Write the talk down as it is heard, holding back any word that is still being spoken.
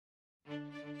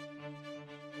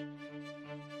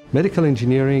Medical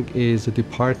engineering is a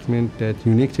department that's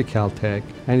unique to Caltech,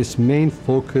 and its main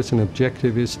focus and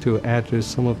objective is to address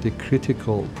some of the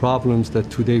critical problems that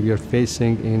today we are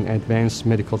facing in advanced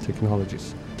medical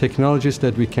technologies. Technologies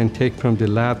that we can take from the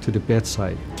lab to the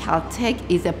bedside. Caltech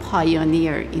is a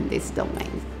pioneer in this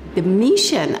domain. The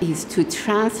mission is to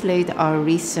translate our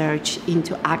research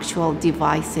into actual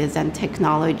devices and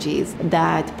technologies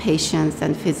that patients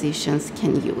and physicians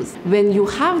can use. When you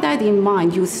have that in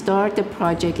mind, you start the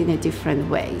project in a different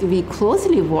way. We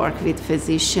closely work with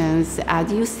physicians at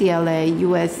UCLA,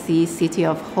 USC, City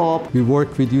of Hope. We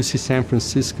work with UC San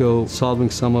Francisco solving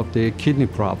some of the kidney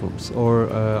problems or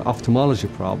ophthalmology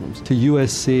problems, to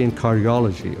USC in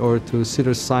cardiology, or to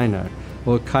Cedars-Sinai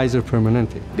or Kaiser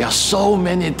Permanente. There are so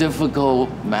many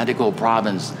difficult medical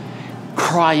problems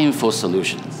crying for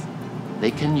solutions.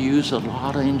 They can use a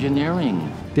lot of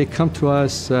engineering. They come to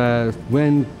us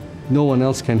when no one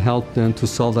else can help them to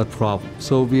solve that problem.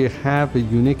 So we have a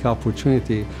unique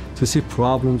opportunity to see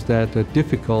problems that are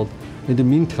difficult. In the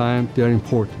meantime, they are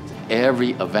important.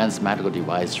 Every advanced medical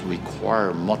device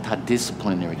requires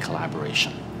multidisciplinary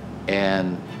collaboration,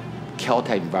 and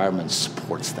Caltech environment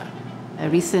supports that.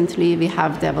 Recently, we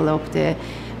have developed a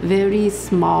very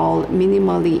small,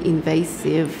 minimally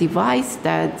invasive device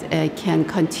that can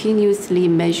continuously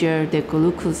measure the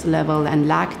glucose level and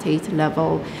lactate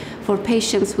level for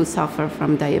patients who suffer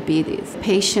from diabetes.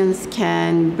 Patients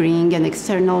can bring an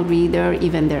external reader,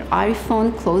 even their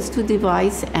iPhone, close to the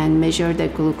device and measure the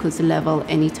glucose level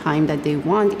anytime that they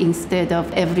want, instead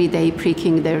of every day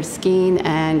pricking their skin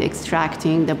and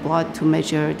extracting the blood to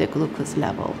measure the glucose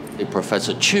level.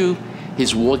 Professor Chu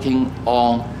is working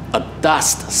on a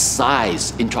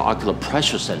dust-sized intraocular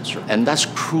pressure sensor, and that's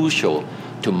crucial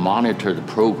to monitor the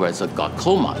progress of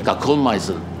glaucoma. Glaucoma is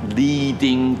a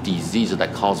leading disease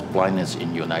that causes blindness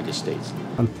in the United States.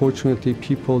 Unfortunately,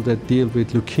 people that deal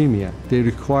with leukemia, they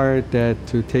require that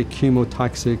to take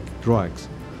chemotoxic drugs.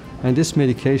 And these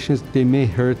medications, they may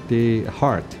hurt the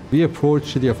heart. We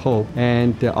approached City of Hope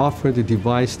and they offered the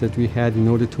device that we had in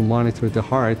order to monitor the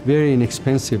heart very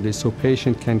inexpensively, so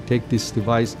patient can take this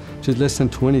device, which is less than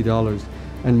 $20,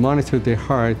 and monitor their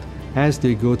heart as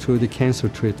they go through the cancer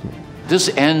treatment. This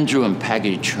Andrew and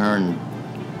Peggy Cherng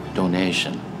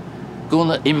donation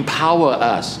gonna empower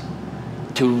us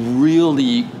to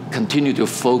really continue to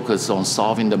focus on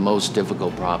solving the most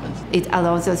difficult problems. It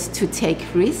allows us to take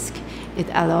risk. It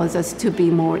allows us to be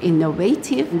more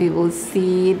innovative. We will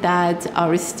see that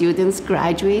our students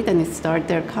graduate and start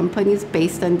their companies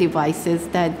based on devices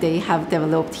that they have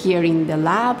developed here in the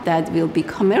lab that will be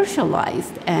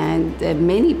commercialized and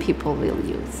many people will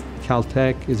use.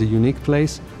 Caltech is a unique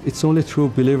place. It's only through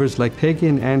believers like Peggy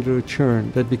and Andrew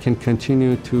Cherng that we can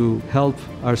continue to help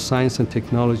our science and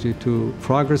technology to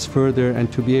progress further and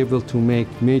to be able to make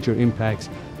major impacts,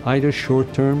 either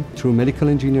short-term through medical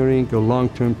engineering or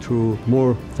long-term through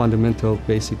more fundamental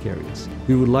basic areas.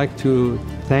 We would like to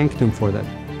thank them for that.